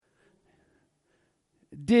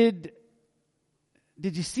Did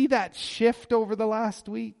you see that shift over the last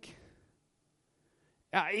week?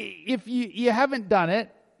 If you haven't done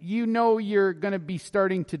it, you know you're going to be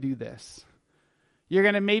starting to do this. You're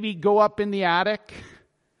going to maybe go up in the attic,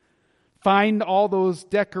 find all those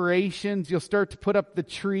decorations. You'll start to put up the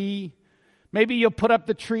tree. Maybe you'll put up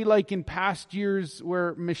the tree like in past years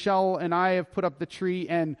where Michelle and I have put up the tree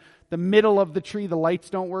and the middle of the tree, the lights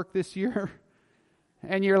don't work this year.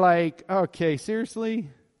 And you're like, okay, seriously?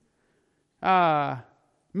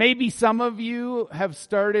 Maybe some of you have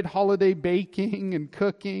started holiday baking and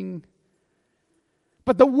cooking.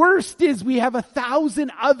 But the worst is we have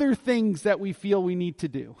 1,000 other things that we feel we need to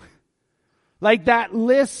do. Like that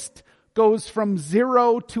list goes from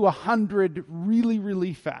 0 to 100 really,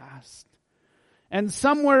 really fast. And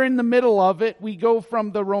somewhere in the middle of it, we go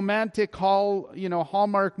from the romantic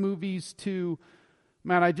Hallmark movies to,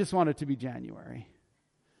 man, I just want it to be January.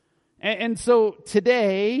 And so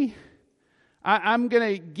today, I'm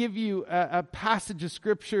going to give you a passage of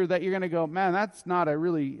Scripture that you're going to go, man, that's not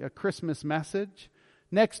a Christmas message.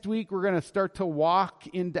 Next week, we're going to start to walk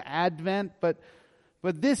into Advent. But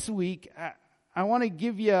this week, I want to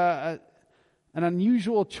give you an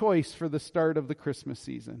unusual choice for the start of the Christmas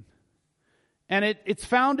season. And it's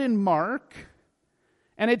found in Mark.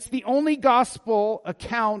 And it's the only gospel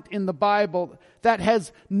account in the Bible that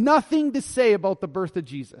has nothing to say about the birth of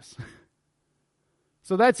Jesus.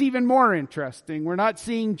 So that's even more interesting. We're not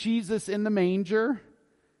seeing Jesus in the manger.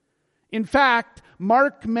 In fact,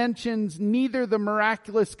 Mark mentions neither the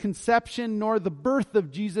miraculous conception nor the birth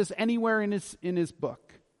of Jesus anywhere in his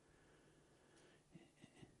book.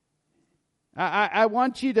 I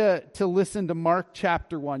want you to listen to Mark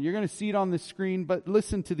chapter 1. You're going to see it on the screen, but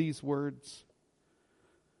listen to these words.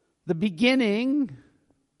 The beginning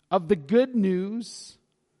of the good news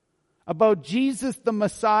about Jesus the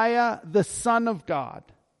Messiah, the Son of God.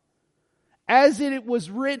 As it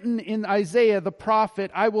was written in Isaiah the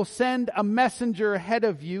prophet, I will send a messenger ahead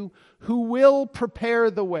of you who will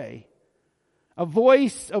prepare the way. A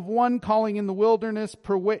voice of one calling in the wilderness,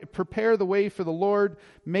 prepare the way for the Lord,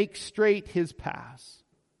 make straight his paths.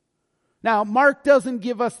 Now, Mark doesn't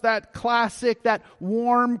give us that classic, that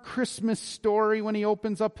warm Christmas story when he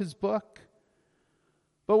opens up his book.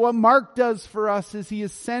 But what Mark does for us is he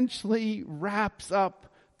essentially wraps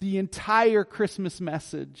up the entire Christmas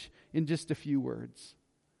message in just a few words.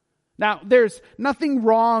 Now, there's nothing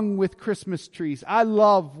wrong with Christmas trees. I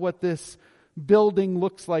love what this building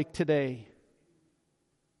looks like today.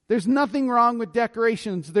 There's nothing wrong with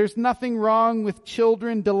decorations. There's nothing wrong with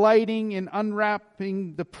children delighting in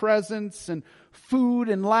unwrapping the presents and food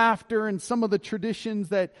and laughter and some of the traditions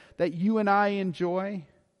that you and I enjoy.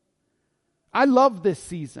 I love this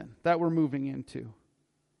season that we're moving into.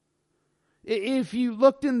 If you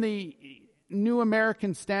looked in the New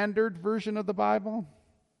American Standard version of the Bible,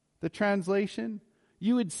 the translation,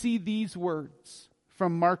 you would see these words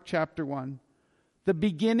from Mark chapter 1. The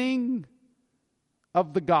beginning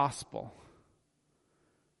of the gospel.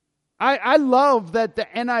 I love that the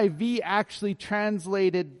NIV actually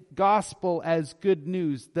translated gospel as good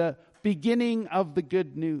news, the beginning of the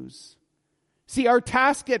good news. See, our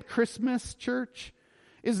task at Christmas, church,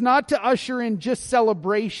 is not to usher in just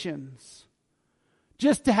celebrations,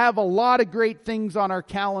 just to have a lot of great things on our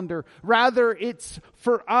calendar. Rather, it's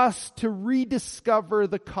for us to rediscover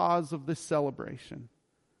the cause of this celebration.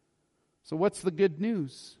 So what's the good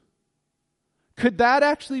news? Could that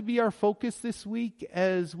actually be our focus this week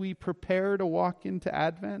as we prepare to walk into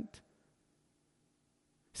Advent?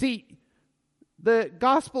 See, the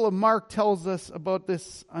Gospel of Mark tells us about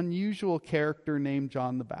this unusual character named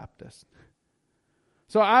John the Baptist.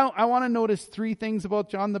 So I want to notice 3 things about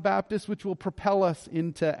John the Baptist which will propel us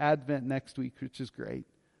into Advent next week, which is great.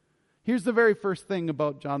 Here's the very first thing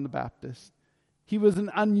about John the Baptist. He was an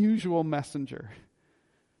unusual messenger.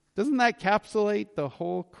 Doesn't that encapsulate the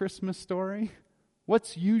whole Christmas story?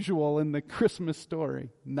 What's usual in the Christmas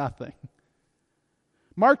story? Nothing.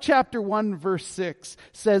 Mark chapter 1 verse 6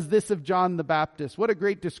 says this of John the Baptist. What a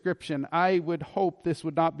great description. I would hope this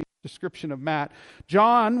would not be a description of Matt.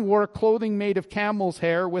 John wore clothing made of camel's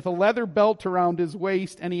hair with a leather belt around his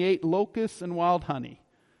waist, and he ate locusts and wild honey.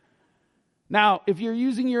 Now, if you're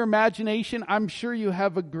using your imagination, I'm sure you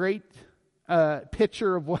have a great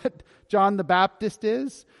picture of what John the Baptist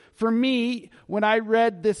is. For me, when I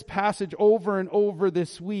read this passage over and over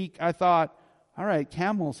this week, I thought, all right,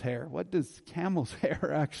 camel's hair. What does camel's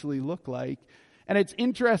hair actually look like? And it's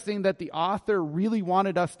interesting that the author really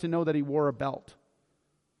wanted us to know that he wore a belt.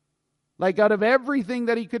 Like out of everything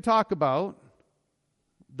that he could talk about,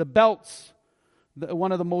 the belt's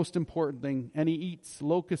one of the most important thing. And he eats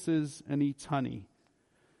locusts and eats honey.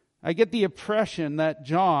 I get the impression that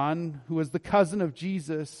John, who was the cousin of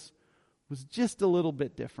Jesus, was just a little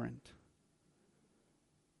bit different.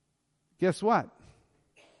 Guess what?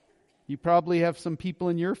 You probably have some people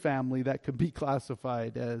in your family that could be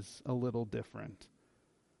classified as a little different.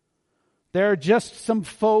 There are just some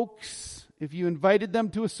folks, if you invited them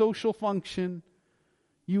to a social function,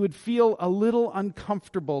 you would feel a little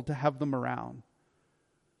uncomfortable to have them around.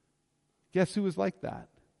 Guess who was like that?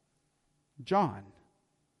 John.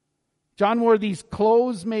 John wore these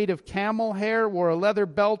clothes made of camel hair, wore a leather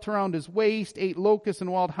belt around his waist, ate locusts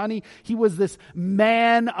and wild honey. He was this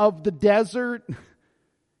man of the desert.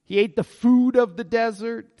 He ate the food of the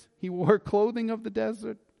desert. He wore clothing of the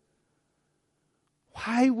desert.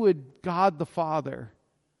 Why would God the Father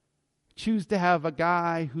choose to have a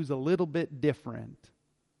guy who's a little bit different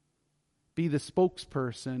be the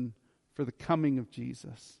spokesperson for the coming of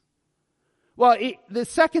Jesus? Well, the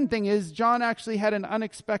second thing is John actually had an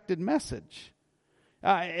unexpected message.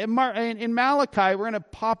 In Malachi, we're going to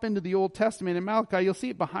pop into the Old Testament. In Malachi, you'll see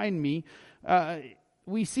it behind me.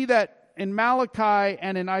 We see that in Malachi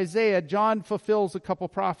and in Isaiah, John fulfills a couple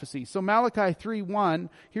prophecies. So Malachi 3:1,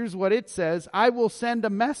 here's what it says. I will send a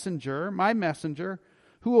messenger, my messenger,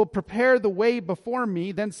 who will prepare the way before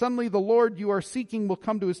me. Then suddenly the Lord you are seeking will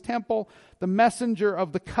come to his temple, the messenger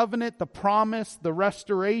of the covenant, the promise, the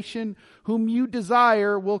restoration, whom you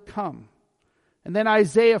desire will come. And then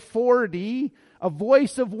Isaiah 40, a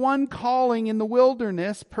voice of one calling in the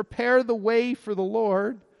wilderness, prepare the way for the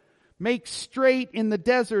Lord. Make straight in the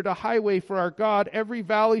desert a highway for our God. Every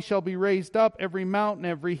valley shall be raised up, every mountain,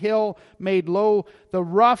 every hill made low. The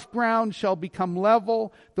rough ground shall become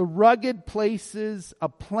level, the rugged places a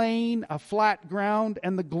plain, a flat ground,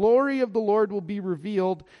 and the glory of the Lord will be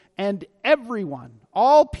revealed, and everyone,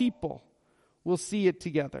 all people, will see it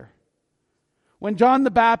together. When John the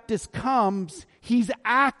Baptist comes, he's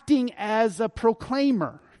acting as a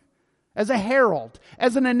proclaimer, as a herald,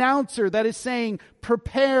 as an announcer that is saying,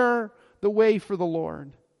 prepare the way for the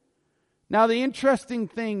Lord. Now, the interesting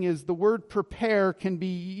thing is the word prepare can be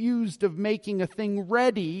used of making a thing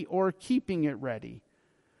ready or keeping it ready.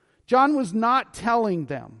 John was not telling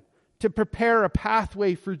them to prepare a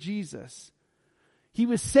pathway for Jesus. He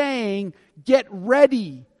was saying, get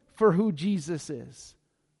ready for who Jesus is.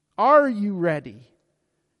 Are you ready?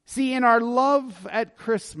 See, in our love at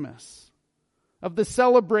Christmas, of the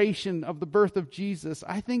celebration of the birth of Jesus,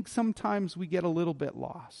 I think sometimes we get a little bit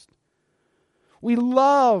lost. We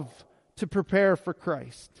love to prepare for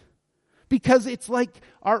Christ because it's like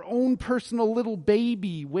our own personal little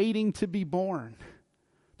baby waiting to be born.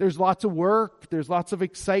 There's lots of work, there's lots of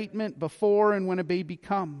excitement before and when a baby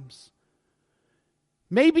comes.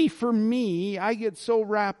 Maybe for me, I get so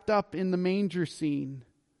wrapped up in the manger scene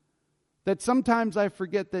that sometimes I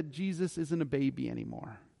forget that Jesus isn't a baby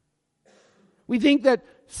anymore. We think that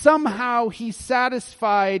somehow he's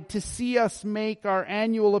satisfied to see us make our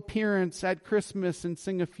annual appearance at Christmas and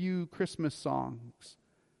sing a few Christmas songs.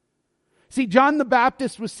 See, John the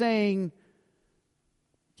Baptist was saying,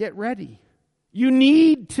 get ready. You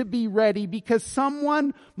need to be ready because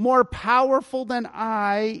someone more powerful than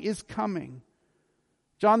I is coming.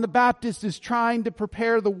 John the Baptist is trying to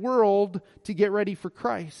prepare the world to get ready for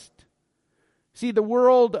Christ. See, the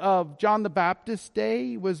world of John the Baptist's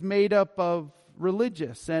day was made up of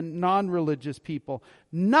religious and non-religious people.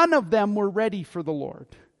 None of them were ready for the Lord.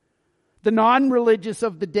 The non-religious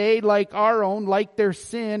of the day, like our own, liked their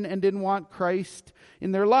sin and didn't want Christ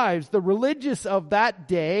in their lives. The religious of that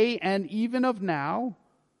day and even of now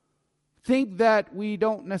think that we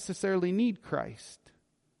don't necessarily need Christ.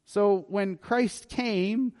 So when Christ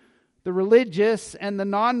came, the religious and the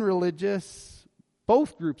non-religious,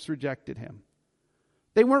 both groups rejected him.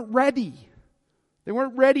 They weren't ready. They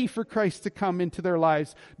weren't ready for Christ to come into their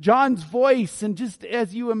lives. John's voice, and just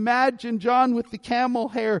as you imagine John with the camel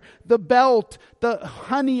hair, the belt, the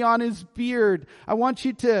honey on his beard, I want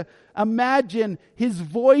you to imagine his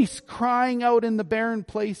voice crying out in the barren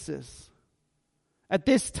places. At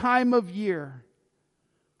this time of year,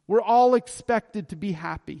 we're all expected to be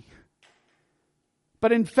happy.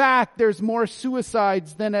 But in fact, there's more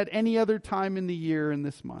suicides than at any other time in the year in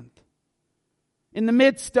this month. In the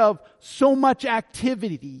midst of so much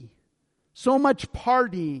activity, so much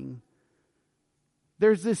partying,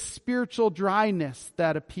 there's this spiritual dryness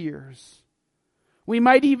that appears. We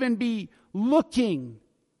might even be looking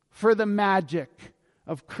for the magic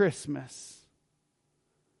of Christmas.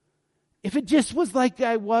 If it just was like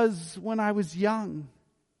I was when I was young.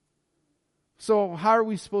 So how are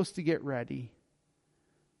we supposed to get ready?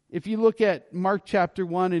 If you look at Mark chapter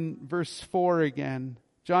 1 and verse 4 again,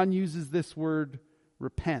 John uses this word,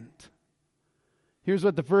 repent. Here's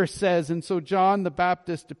what the verse says. And so John the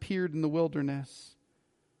Baptist appeared in the wilderness.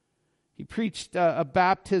 He preached a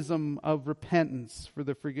baptism of repentance for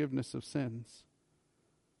the forgiveness of sins.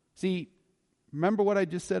 See, remember what I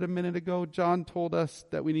just said a minute ago? John told us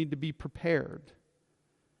that we need to be prepared.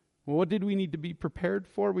 Well, what did we need to be prepared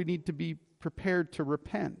for? We need to be prepared to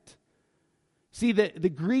repent. See, the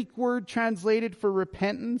Greek word translated for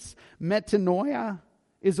repentance, metanoia,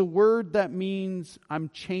 is a word that means I'm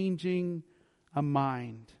changing a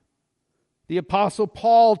mind. The Apostle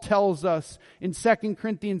Paul tells us in 2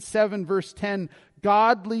 Corinthians 7 verse 10,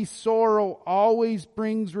 godly sorrow always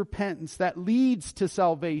brings repentance that leads to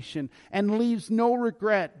salvation and leaves no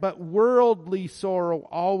regret, but worldly sorrow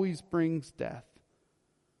always brings death.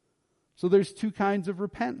 So there's two kinds of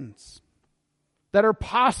repentance that are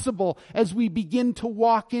possible as we begin to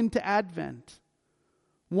walk into Advent.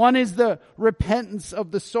 One is the repentance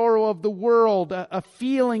of the sorrow of the world, a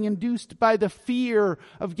feeling induced by the fear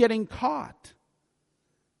of getting caught.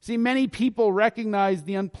 See, many people recognize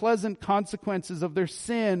the unpleasant consequences of their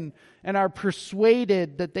sin and are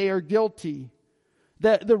persuaded that they are guilty.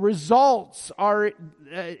 The results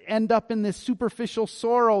end up in this superficial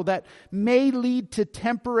sorrow that may lead to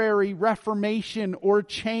temporary reformation or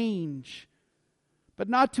change, but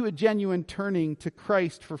not to a genuine turning to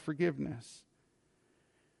Christ for forgiveness.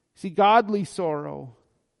 See, godly sorrow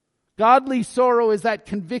is that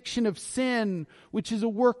conviction of sin, which is a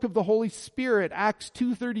work of the Holy Spirit. Acts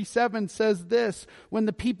 2:37 says this, when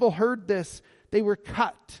the people heard this, they were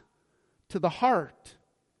cut to the heart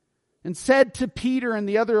and said to Peter and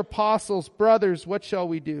the other apostles, brothers, what shall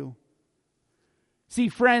we do? See,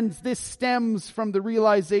 friends, this stems from the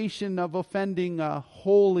realization of offending a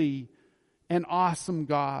holy and awesome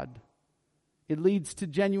God. It leads to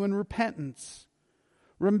genuine repentance.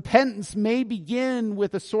 Repentance may begin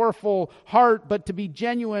with a sorrowful heart, but to be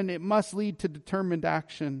genuine, it must lead to determined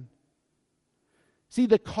action. See,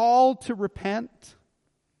 the call to repent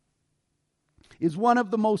is one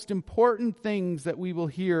of the most important things that we will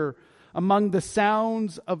hear among the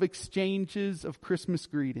sounds of exchanges of Christmas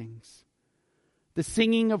greetings. The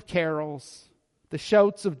singing of carols, the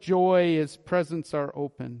shouts of joy as presents are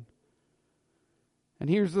opened.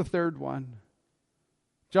 And here's the third one.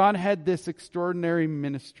 John had this extraordinary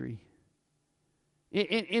ministry.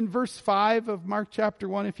 In verse 5 of Mark chapter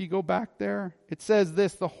 1, if you go back there, it says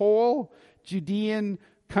this, the whole Judean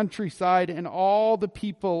countryside and all the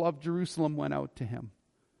people of Jerusalem went out to him.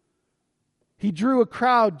 He drew a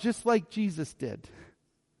crowd just like Jesus did.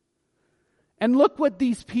 And look what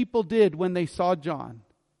these people did when they saw John.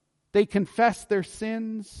 They confessed their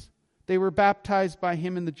sins. They were baptized by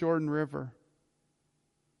him in the Jordan River.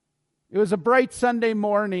 It was a bright Sunday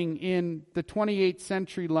morning in the 28th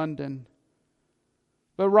century London.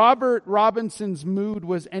 But Robert Robinson's mood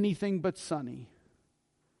was anything but sunny.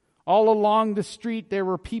 All along the street there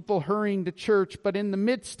were people hurrying to church, but in the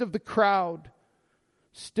midst of the crowd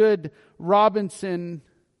stood Robinson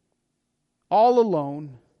all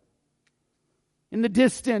alone. In the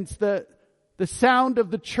distance, the sound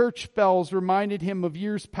of the church bells reminded him of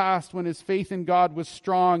years past when his faith in God was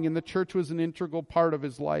strong and the church was an integral part of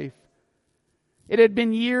his life. It had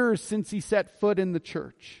been years since he set foot in the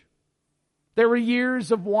church. There were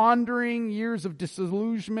years of wandering, years of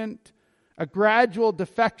disillusionment, a gradual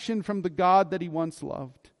defection from the God that he once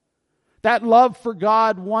loved. That love for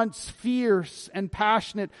God, once fierce and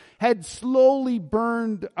passionate, had slowly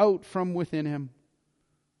burned out from within him.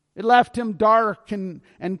 It left him dark and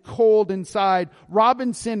cold inside.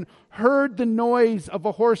 Robinson heard the noise of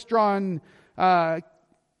a horse-drawn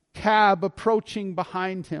cab approaching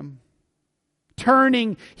behind him.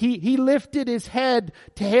 Turning, he lifted his head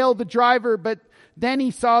to hail the driver, but then he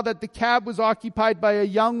saw that the cab was occupied by a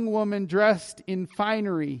young woman dressed in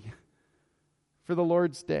finery for the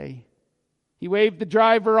Lord's Day. He waved the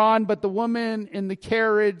driver on, but the woman in the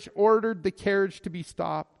carriage ordered the carriage to be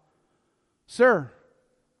stopped. Sir,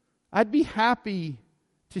 I'd be happy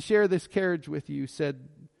to share this carriage with you,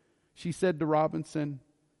 she said to Robinson.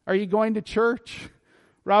 Are you going to church?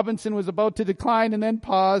 Robinson was about to decline and then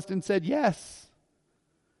paused and said, yes.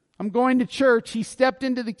 I'm going to church. He stepped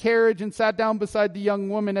into the carriage and sat down beside the young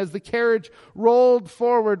woman. As the carriage rolled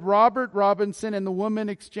forward, Robert Robinson and the woman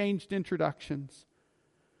exchanged introductions.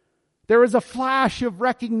 There was a flash of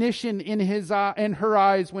recognition in her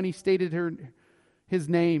eyes when he stated his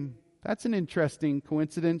name. That's an interesting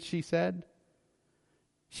coincidence, she said.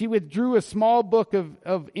 She withdrew a small book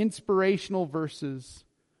of inspirational verses,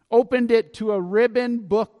 opened it to a ribbon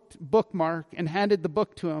bookmark, and handed the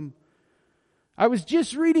book to him. I was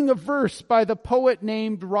just reading a verse by the poet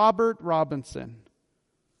named Robert Robinson.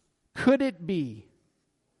 Could it be?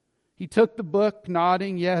 He took the book,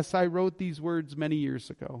 nodding, "Yes, I wrote these words many years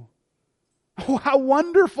ago." "Oh, how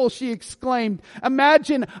wonderful," she exclaimed.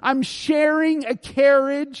 "Imagine I'm sharing a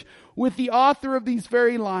carriage with the author of these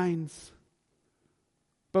very lines."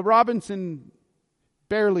 But Robinson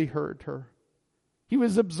barely heard her. He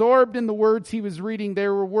was absorbed in the words he was reading. They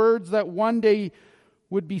were words that one day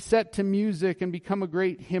would be set to music and become a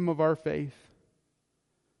great hymn of our faith.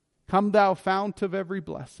 "Come thou fount of every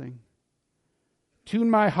blessing.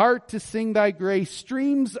 Tune my heart to sing thy grace.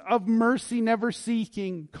 Streams of mercy never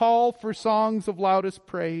seeking. Call for songs of loudest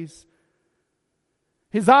praise."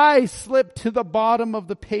 His eyes slipped to the bottom of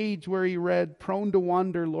the page where he read, "Prone to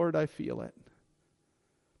wander, Lord, I feel it.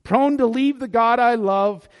 Prone to leave the God I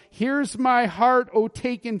love. Here's my heart, O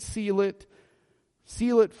take and seal it.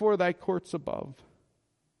 Seal it for thy courts above."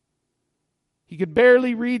 He could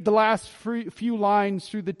barely read the last few lines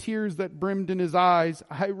through the tears that brimmed in his eyes.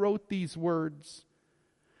 "I wrote these words,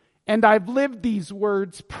 and I've lived these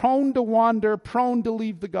words, prone to wander, prone to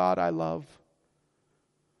leave the God I love."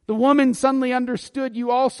 The woman suddenly understood.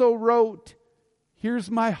 "You also wrote, here's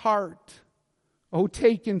my heart. Oh,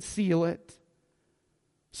 take and seal it."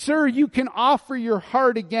 Sir, you can offer your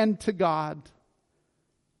heart again to God.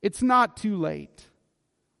 It's not too late.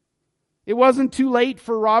 It wasn't too late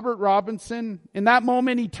for Robert Robinson. In that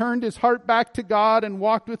moment, he turned his heart back to God and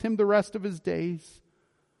walked with him the rest of his days.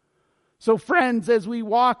 So friends, as we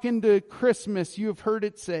walk into Christmas, you've heard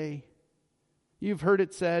it said,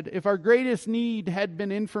 if our greatest need had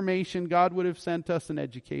been information, God would have sent us an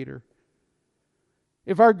educator.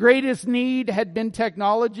 If our greatest need had been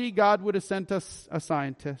technology, God would have sent us a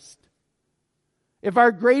scientist. If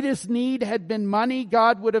our greatest need had been money,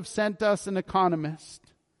 God would have sent us an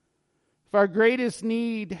economist. If our greatest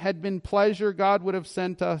need had been pleasure, God would have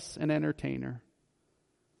sent us an entertainer.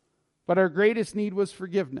 But our greatest need was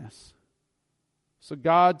forgiveness. So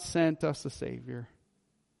God sent us a Savior.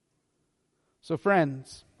 So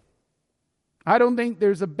friends, I don't think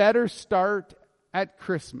there's a better start at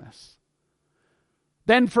Christmas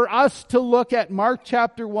than for us to look at Mark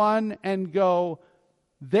chapter 1 and go,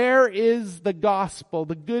 there is the gospel,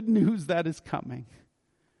 the good news that is coming.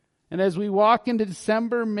 And as we walk into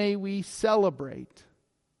December, may we celebrate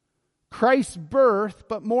Christ's birth,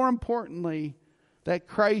 but more importantly, that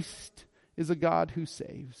Christ is a God who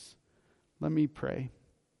saves. Let me pray.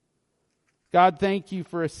 God, thank you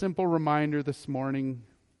for a simple reminder this morning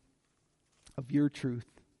of your truth.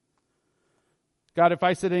 God, if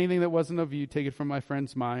I said anything that wasn't of you, take it from my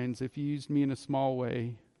friends' minds. If you used me in a small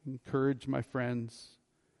way, encourage my friends.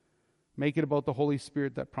 Make it about the Holy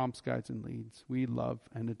Spirit that prompts, guides, and leads. We love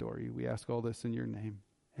and adore you. We ask all this in your name.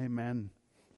 Amen.